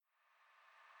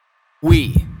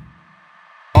We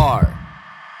are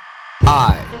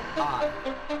I.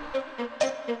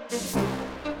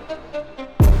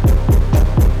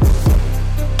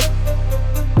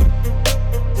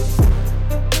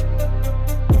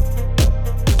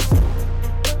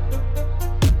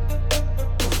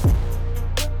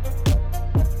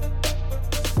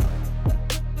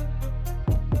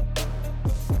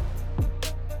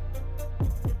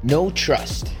 No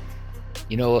trust.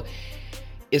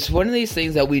 It's one of these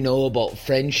things that we know about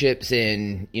friendships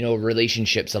and,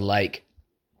 relationships alike,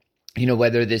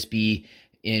 whether this be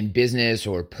in business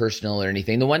or personal or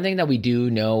anything. The one thing that we do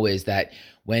know is that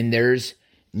when there's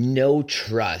no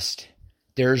trust,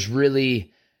 there's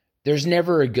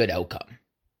never a good outcome.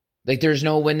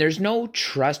 When there's no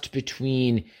trust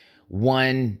between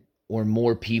one or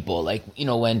more people, when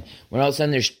all of a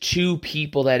sudden there's two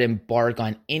people that embark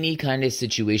on any kind of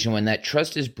situation, when that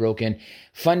trust is broken,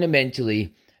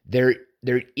 fundamentally, there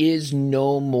is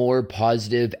no more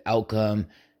positive outcome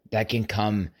that can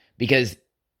come, because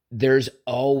there's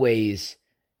always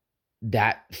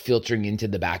that filtering into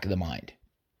the back of the mind.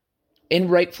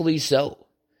 And rightfully so.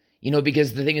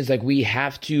 Because the thing is, we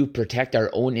have to protect our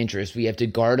own interests. We have to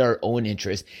guard our own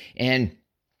interests. And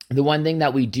the one thing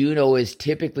that we do know is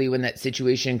typically when that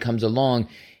situation comes along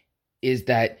is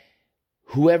that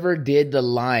whoever did the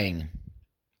lying,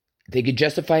 they could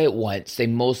justify it once. They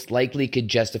most likely could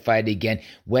justify it again,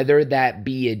 whether that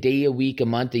be a day, a week, a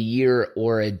month, a year,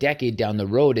 or a decade down the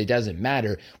road. It doesn't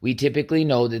matter. We typically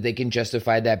know that they can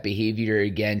justify that behavior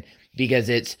again because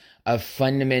it's a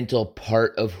fundamental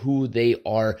part of who they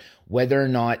are, whether or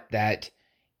not that,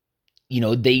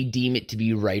 they deem it to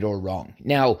be right or wrong.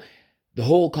 Now, the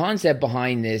whole concept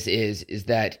behind this is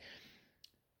that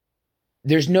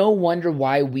there's no wonder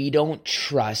why we don't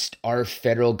trust our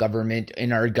federal government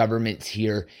and our governments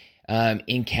here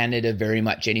in Canada very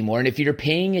much anymore. And if you're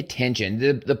paying attention,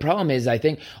 the problem is, I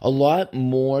think a lot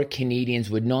more Canadians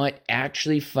would not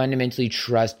actually fundamentally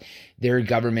trust their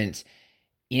governments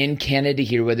in Canada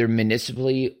here, whether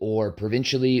municipally or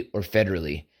provincially or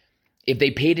federally, if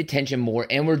they paid attention more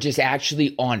and were just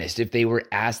actually honest. If they were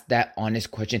asked that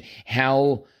honest question,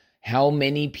 how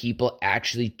many people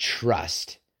actually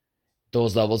trust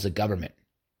those levels of government?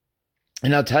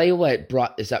 And I'll tell you what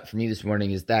brought this up for me this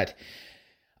morning is that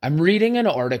I'm reading an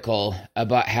article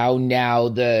about how now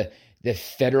the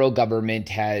federal government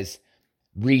has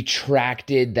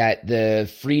retracted that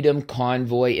the Freedom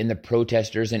Convoy and the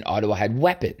protesters in Ottawa had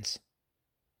weapons.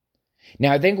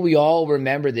 Now, I think we all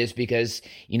remember this because,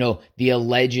 the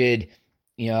alleged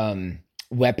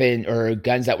weapon or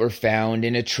guns that were found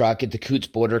in a truck at the Coutts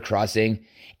border crossing.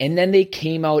 And then they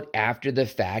came out after the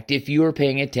fact, if you were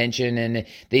paying attention, and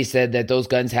they said that those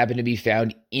guns happened to be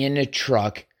found in a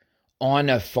truck on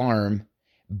a farm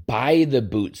by the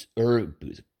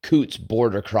Coutts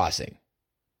border crossing.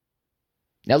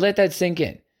 Now let that sink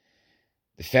in.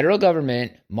 The federal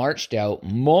government marched out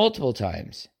multiple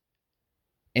times.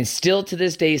 And still to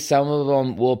this day, some of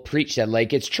them will preach that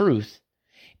like it's truth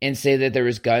and say that there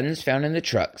was guns found in the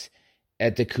trucks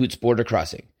at the Coutts border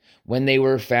crossing when they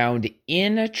were found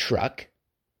in a truck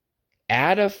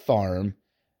at a farm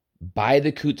by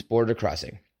the Coutts border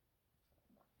crossing.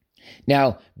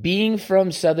 Now, being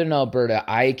from Southern Alberta,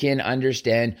 I can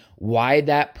understand why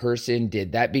that person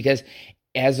did that, because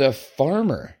as a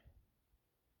farmer,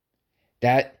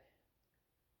 that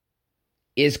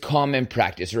is common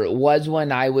practice, or it was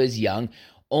when I was young,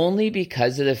 only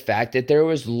because of the fact that there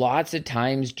was lots of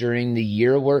times during the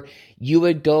year where you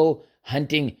would go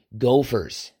hunting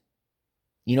gophers,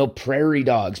 prairie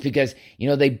dogs, because,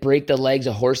 they break the legs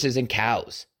of horses and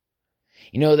cows.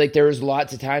 There was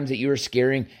lots of times that you were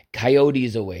scaring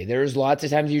coyotes away. There was lots of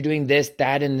times you're doing this,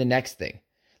 that, and the next thing.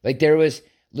 There was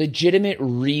legitimate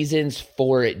reasons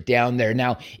for it down there.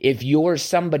 Now, if you're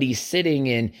somebody sitting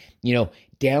in,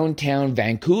 downtown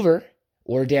Vancouver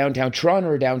or downtown Toronto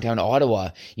or downtown Ottawa,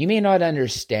 you may not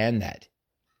understand that.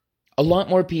 A lot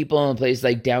more people in a place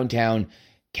like downtown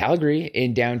Calgary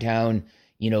and downtown,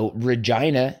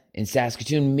 Regina and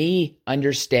Saskatoon may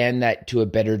understand that to a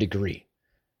better degree.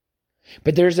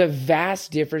 But there's a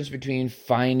vast difference between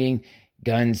finding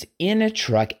guns in a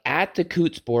truck at the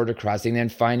Coutts border crossing than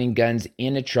finding guns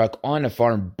in a truck on a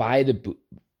farm by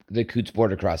the Coutts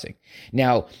border crossing.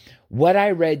 Now, what I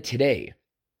read today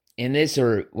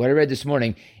what I read this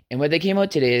morning, and what they came out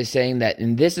today is saying that,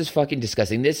 and this is fucking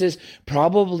disgusting, this is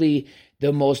probably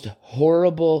the most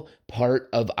horrible part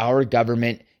of our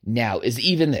government now, is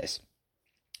even this.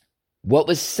 What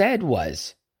was said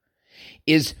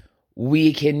is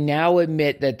we can now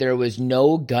admit that there was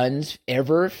no guns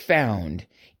ever found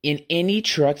in any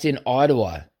trucks in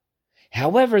Ottawa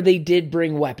However, they did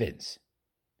bring weapons.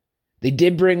 They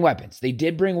did bring weapons. They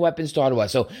did bring weapons to Ottawa.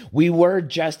 So we were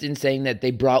just in saying that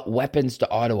they brought weapons to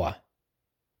Ottawa.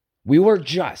 We were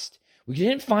just. We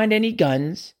didn't find any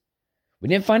guns. We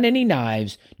didn't find any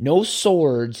knives, no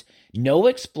swords, no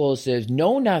explosives,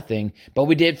 no nothing, but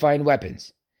we did find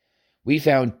weapons. We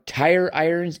found tire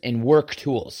irons and work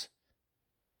tools.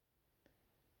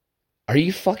 Are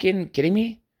you fucking kidding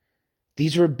me?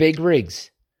 These were big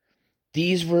rigs.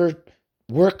 These were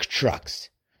work trucks.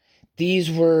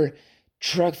 These were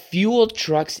fuel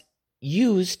trucks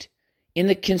used in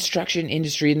the construction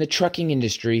industry, in the trucking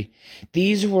industry.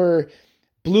 These were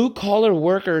blue-collar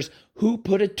workers who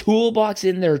put a toolbox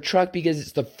in their truck because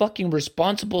it's the fucking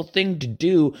responsible thing to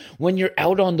do when you're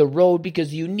out on the road,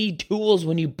 because you need tools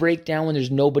when you break down when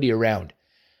there's nobody around.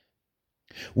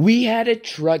 We had a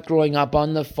truck growing up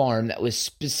on the farm that was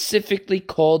specifically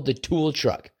called the tool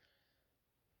truck.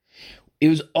 It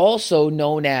was also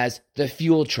known as the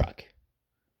fuel truck.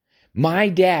 My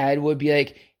dad would be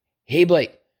like, hey,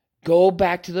 Blake, go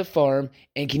back to the farm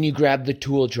and can you grab the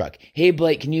tool truck? Hey,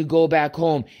 Blake, can you go back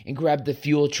home and grab the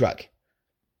fuel truck?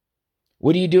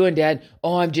 What are you doing, Dad?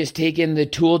 Oh, I'm just taking the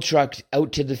tool truck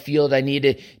out to the field. I need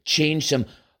to change some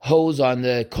hose on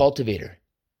the cultivator.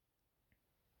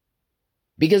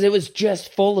 Because it was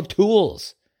just full of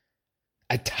tools.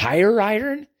 A tire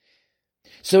iron?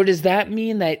 So does that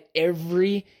mean that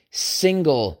every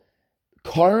single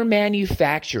car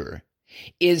manufacturer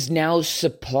is now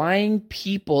supplying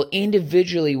people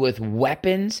individually with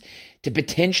weapons to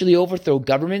potentially overthrow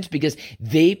governments because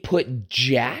they put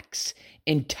jacks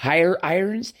and tire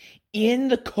irons in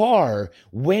the car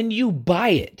when you buy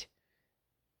it?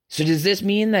 So does this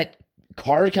mean that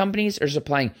car companies are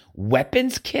supplying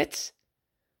weapons kits?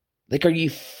 Like, are you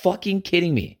fucking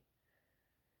kidding me?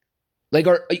 Like,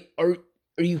 are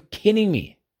you kidding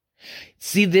me?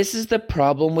 See, this is the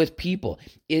problem with people,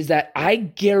 is that I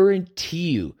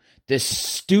guarantee you the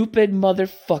stupid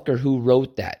motherfucker who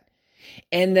wrote that,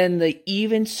 and then the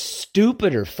even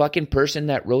stupider fucking person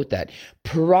that wrote that,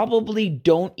 probably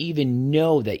don't even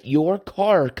know that your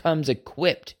car comes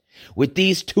equipped with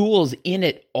these tools in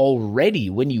it already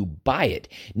when you buy it.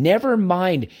 Never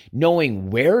mind knowing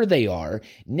where they are,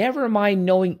 never mind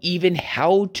knowing even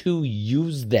how to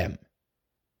use them.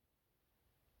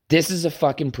 This is a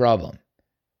fucking problem.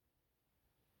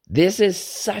 This is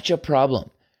such a problem.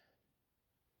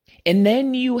 And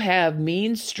then you have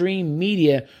mainstream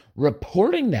media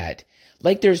reporting that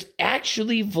like there's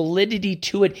actually validity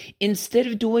to it, instead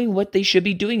of doing what they should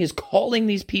be doing, is calling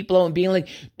these people out and being like,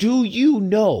 do you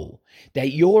know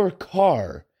that your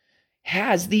car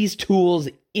has these tools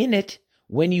in it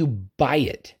when you buy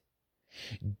it?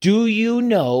 Do you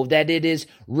know that it is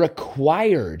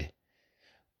required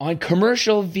on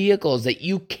commercial vehicles that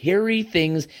you carry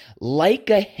things like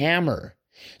a hammer?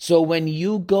 So when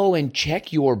you go and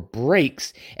check your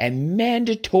brakes, and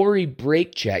mandatory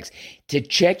brake checks to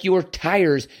check your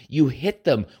tires, you hit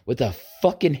them with a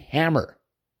fucking hammer.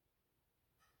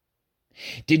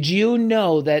 Did you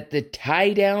know that the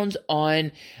tie downs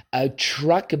on a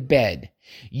truck bed,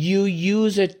 you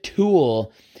use a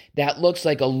tool that looks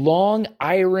like a long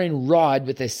iron rod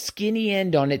with a skinny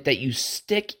end on it that you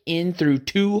stick in through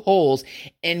two holes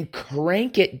and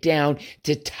crank it down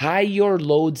to tie your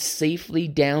load safely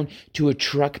down to a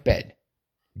truck bed?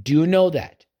 Do you know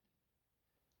that?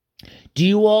 Do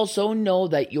you also know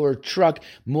that your truck,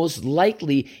 most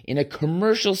likely in a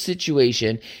commercial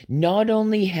situation, not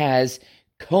only has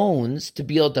cones to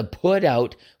be able to put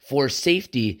out for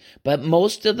safety, but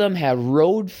most of them have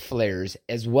road flares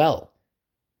as well?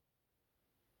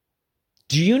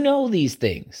 Do you know these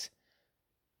things?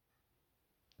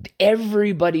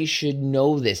 Everybody should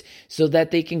know this so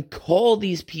that they can call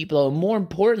these people out. And more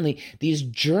importantly, these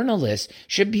journalists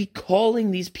should be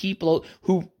calling these people out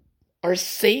who are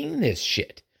saying this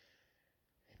shit.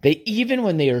 They, even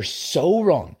when they are so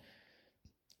wrong,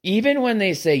 even when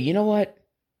they say, you know what,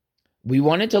 we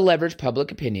wanted to leverage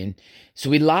public opinion, so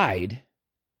we lied.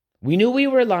 We knew we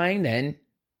were lying then,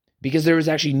 because there was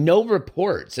actually no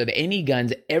reports of any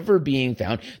guns ever being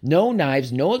found, no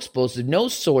knives, no explosives, no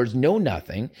swords, no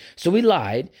nothing. So we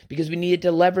lied because we needed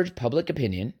to leverage public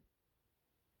opinion.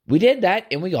 We did that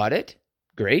and we got it.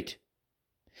 Great.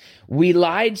 We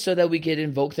lied so that we could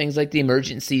invoke things like the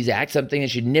Emergencies Act, something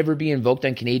that should never be invoked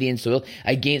on Canadian soil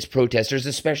against protesters,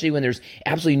 especially when there's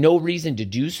absolutely no reason to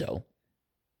do so.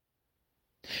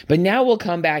 But now we'll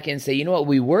come back and say, you know what,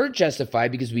 we were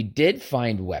justified because we did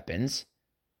find weapons,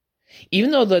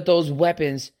 even though those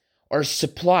weapons are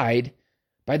supplied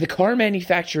by the car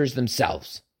manufacturers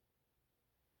themselves.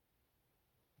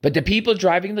 But the people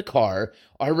driving the car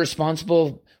are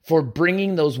responsible for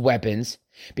bringing those weapons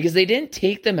because they didn't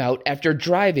take them out after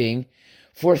driving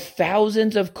for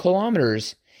thousands of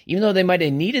kilometers, even though they might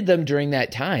have needed them during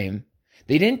that time.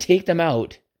 They didn't take them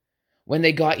out when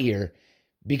they got here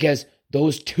because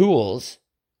those tools,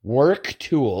 work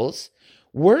tools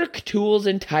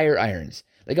and tire irons.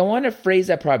 Like, I want to phrase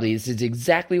that properly. This is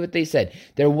exactly what they said.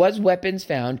 There was weapons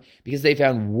found because they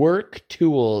found work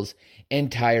tools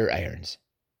and tire irons.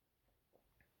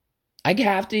 I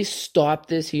have to stop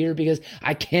this here because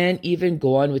I can't even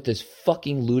go on with this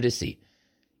fucking lunacy.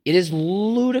 It is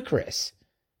ludicrous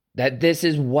that this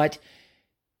is what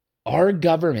our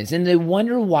governments, and they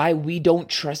wonder why we don't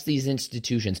trust these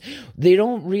institutions. They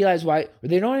don't realize why, or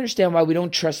they don't understand why we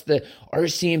don't trust the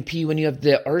RCMP when you have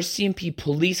the RCMP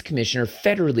police commissioner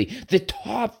federally, the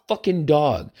top fucking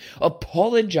dog,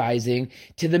 apologizing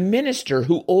to the minister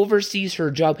who oversees her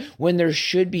job when there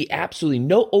should be absolutely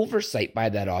no oversight by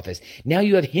that office. Now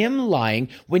you have him lying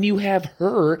when you have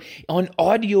her on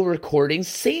audio recording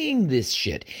saying this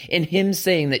shit, and him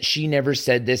saying that she never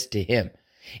said this to him.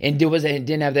 And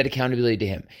didn't have that accountability to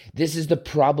him. This is the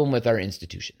problem with our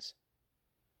institutions.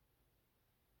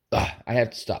 I have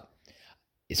to stop.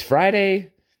 It's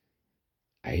Friday.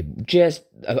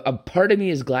 A part of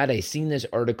me is glad I seen this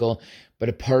article, but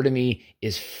a part of me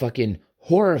is fucking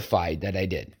horrified that I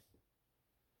did.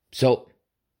 So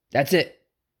that's it.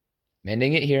 I'm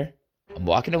ending it here. I'm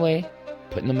walking away,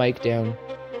 putting the mic down.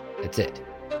 That's it.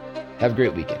 Have a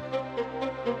great weekend.